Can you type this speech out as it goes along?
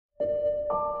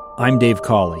I'm Dave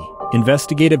Cawley,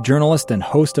 investigative journalist and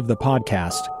host of the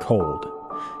podcast Cold.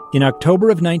 In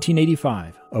October of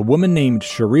 1985, a woman named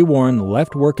Cherie Warren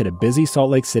left work at a busy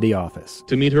Salt Lake City office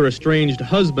to meet her estranged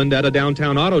husband at a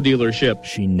downtown auto dealership.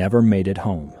 She never made it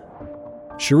home.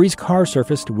 Cherie's car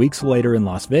surfaced weeks later in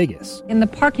Las Vegas. In the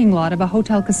parking lot of a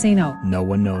hotel casino. No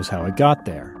one knows how it got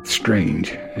there. Strange.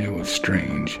 It was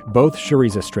strange. Both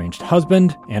Cherie's estranged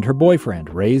husband and her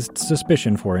boyfriend raised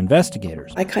suspicion for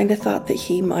investigators. I kind of thought that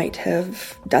he might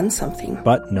have done something.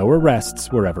 But no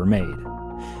arrests were ever made.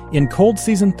 In Cold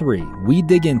Season 3, we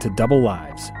dig into double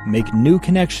lives, make new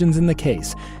connections in the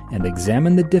case, and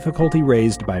examine the difficulty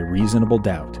raised by reasonable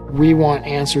doubt. We want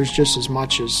answers just as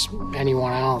much as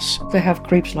anyone else. They have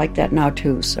creeps like that now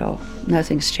too, so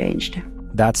nothing's changed.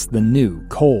 That's the new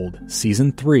Cold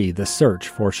Season 3, The Search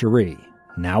for Cherie,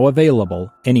 now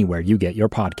available anywhere you get your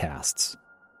podcasts.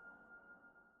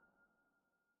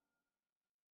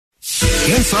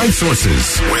 Inside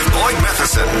Sources with Boyd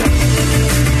Matheson.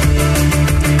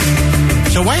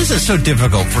 So why is it so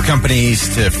difficult for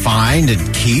companies to find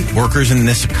and keep workers in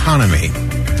this economy?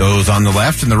 Those on the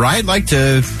left and the right like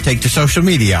to take to social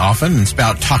media often and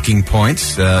spout talking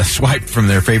points, swiped from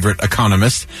their favorite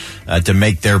economist to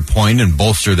make their point and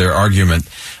bolster their argument.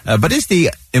 But is the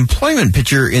employment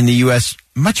picture in the U.S.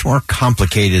 much more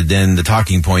complicated than the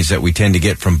talking points that we tend to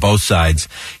get from both sides?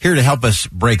 Here to help us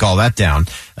break all that down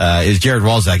is Jared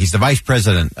Walczak. He's the Vice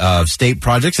President of State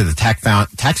Projects at the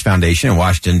Tax Foundation in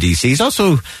Washington, D.C. He's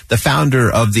also the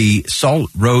founder of the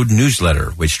Salt Road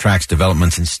Newsletter, which tracks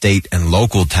developments in state and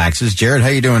local taxes. Jared, how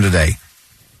are you doing today?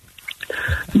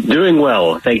 Doing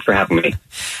well. Thanks for having me.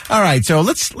 All right, so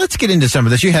let's get into some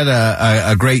of this. You had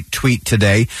a great tweet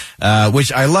today,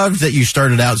 which I loved that you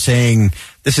started out saying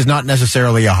this is not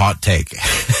necessarily a hot take,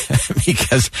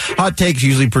 because hot takes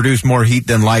usually produce more heat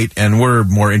than light, and we're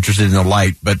more interested in the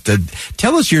light. But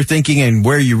tell us your thinking and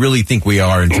where you really think we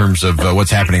are in terms of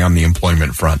what's happening on the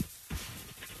employment front.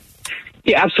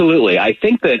 Yeah, absolutely. I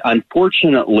think that,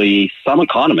 unfortunately, some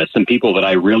economists and people that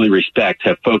I really respect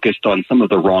have focused on some of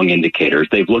the wrong indicators.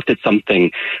 They've looked at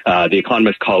something the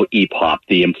economists call EPOP,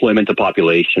 the employment to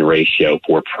population ratio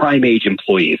for prime age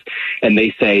employees. And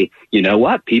they say, you know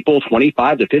what, people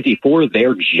 25 to 54,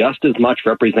 they're just as much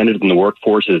represented in the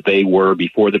workforce as they were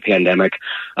before the pandemic.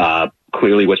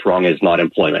 Clearly, what's wrong is not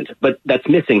employment. But that's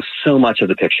missing so much of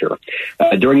the picture.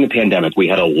 During the pandemic, we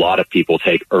had a lot of people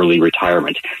take early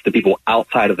retirement. The people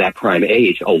outside of that prime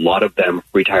age, a lot of them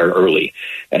retired early.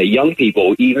 Young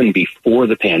people, even before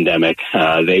the pandemic,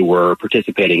 they were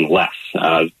participating less.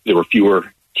 There were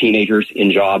fewer teenagers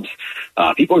in jobs.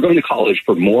 People are going to college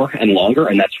for more and longer,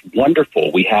 and that's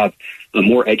wonderful. We have a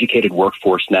more educated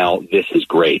workforce now. This is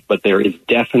great, but there is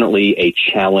definitely a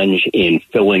challenge in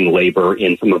filling labor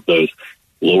in some of those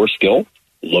lower skill,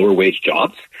 lower wage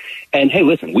jobs. And hey,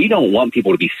 listen, we don't want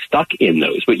people to be stuck in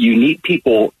those, but you need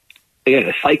people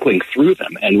cycling through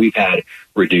them. And we've had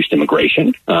reduced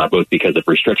immigration, both because of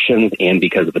restrictions and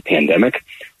because of the pandemic.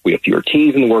 We have fewer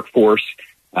teens in the workforce.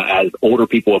 As older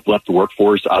people have left the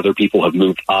workforce, other people have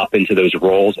moved up into those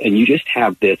roles, and you just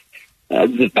have this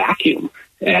vacuum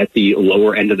at the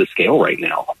lower end of the scale right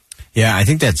now. Yeah, I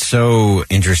think that's so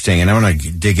interesting, and I want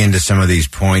to dig into some of these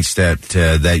points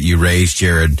that you raised,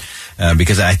 Jared,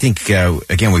 because I think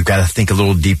again we've got to think a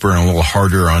little deeper and a little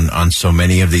harder on so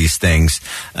many of these things.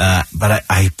 But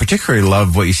I particularly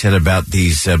love what you said about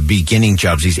these beginning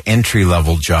jobs, these entry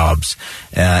level jobs,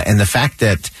 and the fact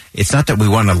that it's not that we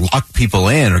want to lock people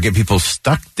in or get people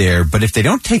stuck there, but if they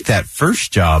don't take that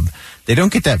first job, they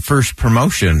don't get that first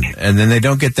promotion, and then they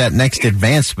don't get that next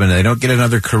advancement. They don't get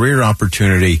another career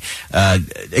opportunity.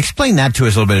 Explain that to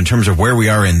us a little bit in terms of where we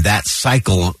are in that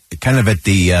cycle, kind of at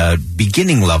the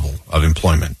beginning level of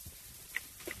employment.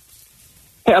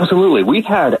 Yeah, absolutely. We've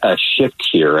had a shift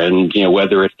here, and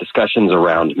whether it's discussions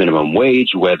around minimum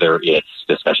wage, whether it's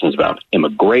discussions about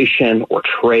immigration or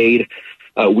trade,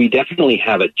 we definitely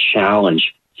have a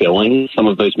challenge filling some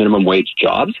of those minimum wage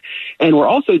jobs. And we're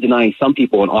also denying some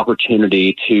people an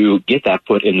opportunity to get that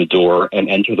foot in the door and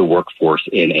enter the workforce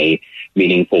in a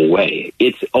meaningful way.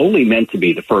 It's only meant to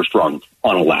be the first rung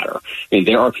on a ladder. I mean,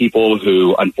 there are people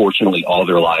who, unfortunately, all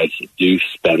their lives do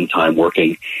spend time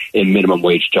working in minimum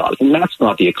wage jobs. And that's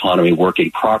not the economy working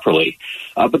properly.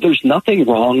 But there's nothing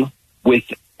wrong with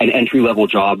an entry-level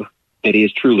job that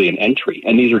is truly an entry.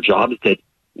 And these are jobs that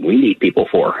we need people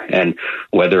for. And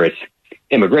whether it's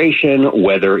immigration,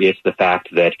 whether it's the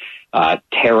fact that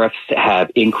tariffs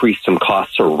have increased some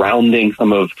costs surrounding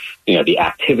some of the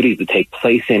activities that take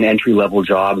place in entry-level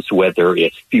jobs, whether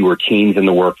it's fewer teens in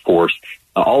the workforce,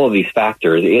 all of these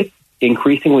factors,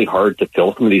 increasingly hard to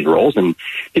fill some of these roles. And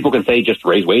people can say just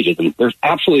raise wages, and there's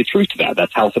absolutely truth to that.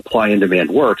 That's how supply and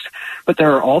demand works. But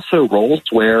there are also roles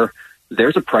where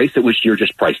there's a price at which you're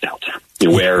just priced out,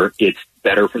 where it's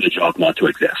better for the job not to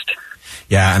exist.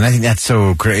 Yeah, and I think that's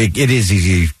so great. It is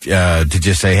easy to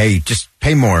just say, "Hey, just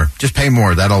pay more. Just pay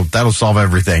more. That'll solve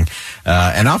everything."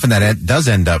 And often that does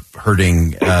end up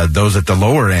hurting those at the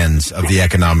lower ends of the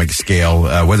economic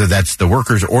scale, whether that's the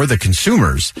workers or the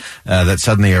consumers that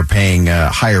suddenly are paying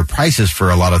higher prices for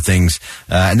a lot of things.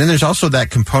 And then there's also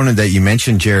that component that you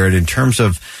mentioned, Jared, in terms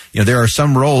of there are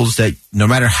some roles that no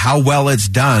matter how well it's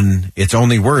done, it's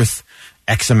only worth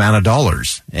X amount of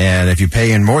dollars. And if you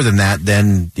pay in more than that,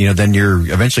 then you're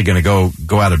eventually going to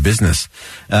go out of business.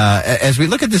 As we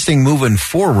look at this thing moving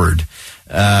forward,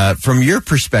 from your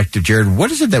perspective, Jared,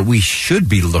 what is it that we should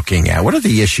be looking at? What are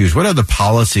the issues? What are the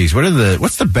policies?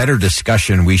 What's the better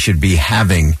discussion we should be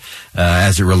having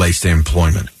as it relates to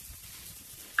employment?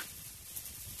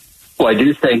 Well, I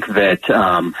do think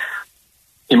that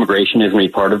immigration is going to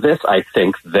be part of this. I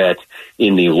think that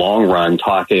in the long run,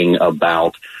 talking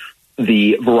about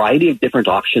the variety of different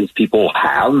options people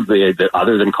have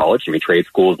other than college. I mean, trade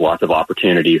schools, lots of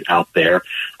opportunities out there.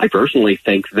 I personally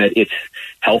think that it's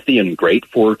healthy and great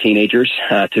for teenagers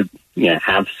to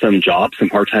have some jobs, some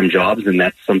part-time jobs, and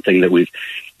that's something that we've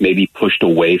maybe pushed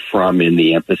away from in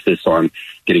the emphasis on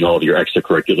getting all of your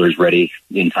extracurriculars ready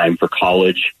in time for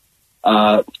college.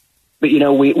 But,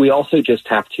 we also just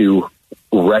have to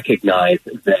recognize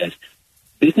that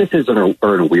businesses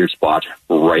are in a weird spot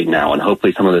right now, and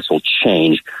hopefully some of this will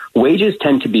change. Wages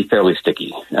tend to be fairly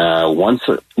sticky. Once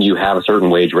you have a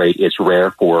certain wage rate, it's rare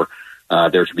for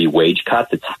there to be wage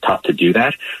cuts. It's tough to do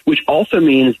that, which also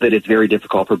means that it's very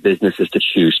difficult for businesses to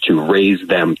choose to raise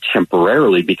them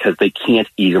temporarily because they can't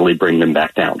easily bring them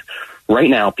back down. Right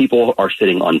now, people are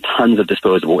sitting on tons of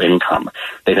disposable income.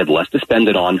 They've had less to spend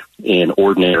it on in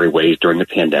ordinary ways during the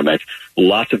pandemic.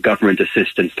 Lots of government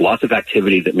assistance, lots of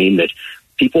activity that mean that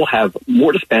people have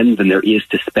more to spend than there is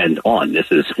to spend on. This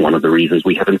is one of the reasons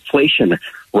we have inflation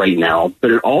right now.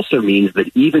 But it also means that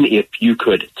even if you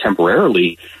could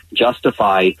temporarily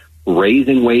justify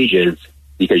raising wages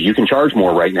because you can charge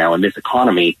more right now in this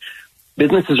economy,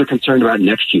 businesses are concerned about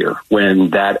next year when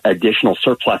that additional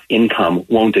surplus income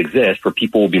won't exist, where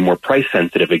people will be more price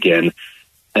sensitive again.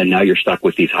 And now you're stuck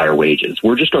with these higher wages.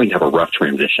 We're just going to have a rough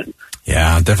transition.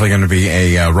 Yeah, definitely going to be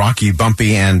a rocky,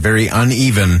 bumpy, and very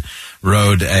uneven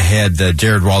road ahead.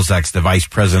 Jared Walczak's the Vice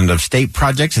President of State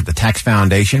Projects at the Tax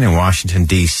Foundation in Washington,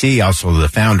 D.C., also the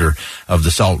founder of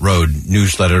the Salt Road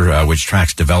newsletter, which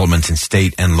tracks developments in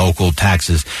state and local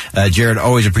taxes. Jared,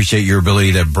 always appreciate your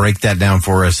ability to break that down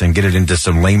for us and get it into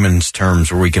some layman's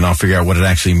terms where we can all figure out what it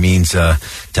actually means to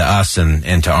us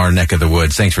and to our neck of the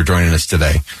woods. Thanks for joining us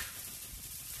today.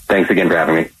 Thanks again for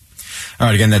having me. All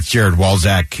right, again, that's Jared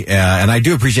Walczak, and I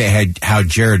do appreciate how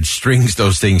Jared strings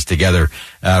those things together.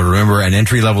 Remember, an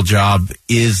entry-level job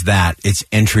is that. It's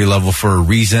entry-level for a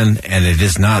reason, and it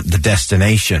is not the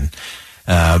destination.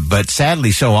 But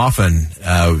sadly, so often,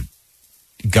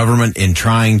 government, in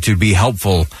trying to be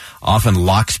helpful, often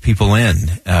locks people in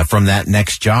from that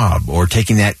next job or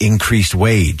taking that increased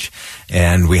wage.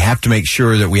 And we have to make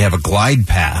sure that we have a glide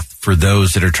path for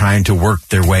those that are trying to work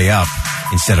their way up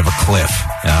instead of a cliff.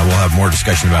 We'll have more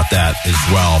discussion about that as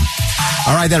well.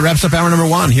 All right, that wraps up hour number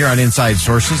 1 here on Inside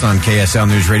Sources on KSL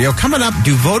News Radio. Coming up,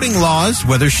 do voting laws,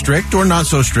 whether strict or not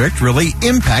so strict, really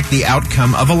impact the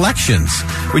outcome of elections?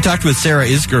 We talked with Sarah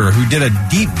Isger, who did a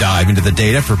deep dive into the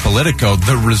data for Politico.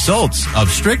 The results of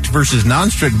strict versus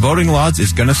non-strict voting laws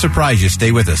is going to surprise you.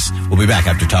 Stay with us. We'll be back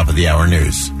after top of the hour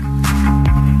news.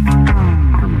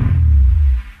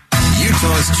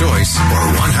 Utah's Choice for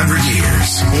 100 years.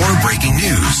 More breaking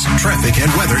news, traffic and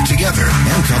weather together,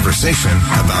 and conversation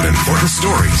about important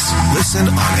stories. Listen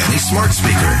on any smart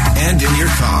speaker and in your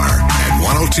car at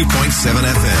 102.7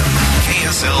 FM.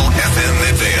 KSL FM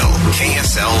Midvale.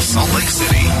 KSL Salt Lake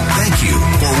City. Thank you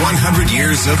for 100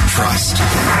 years of trust.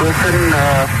 Listen,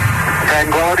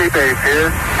 Tranquility Base here.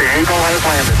 The Eagle has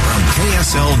landed. From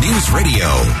KSL News Radio.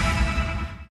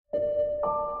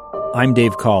 I'm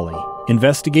Dave Cawley,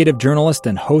 investigative journalist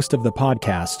and host of the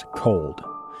podcast Cold.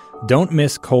 Don't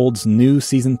miss Cold's new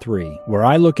Season 3, where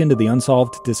I look into the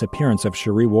unsolved disappearance of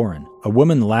Sheree Warren, a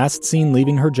woman last seen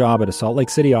leaving her job at a Salt Lake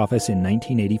City office in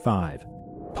 1985.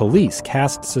 Police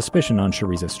cast suspicion on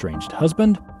Sheree's estranged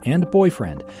husband and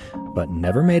boyfriend, but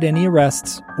never made any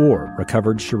arrests or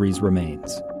recovered Sheree's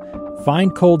remains.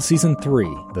 Find Cold Season 3,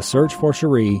 The Search for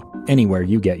Sheree, anywhere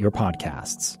you get your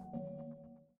podcasts.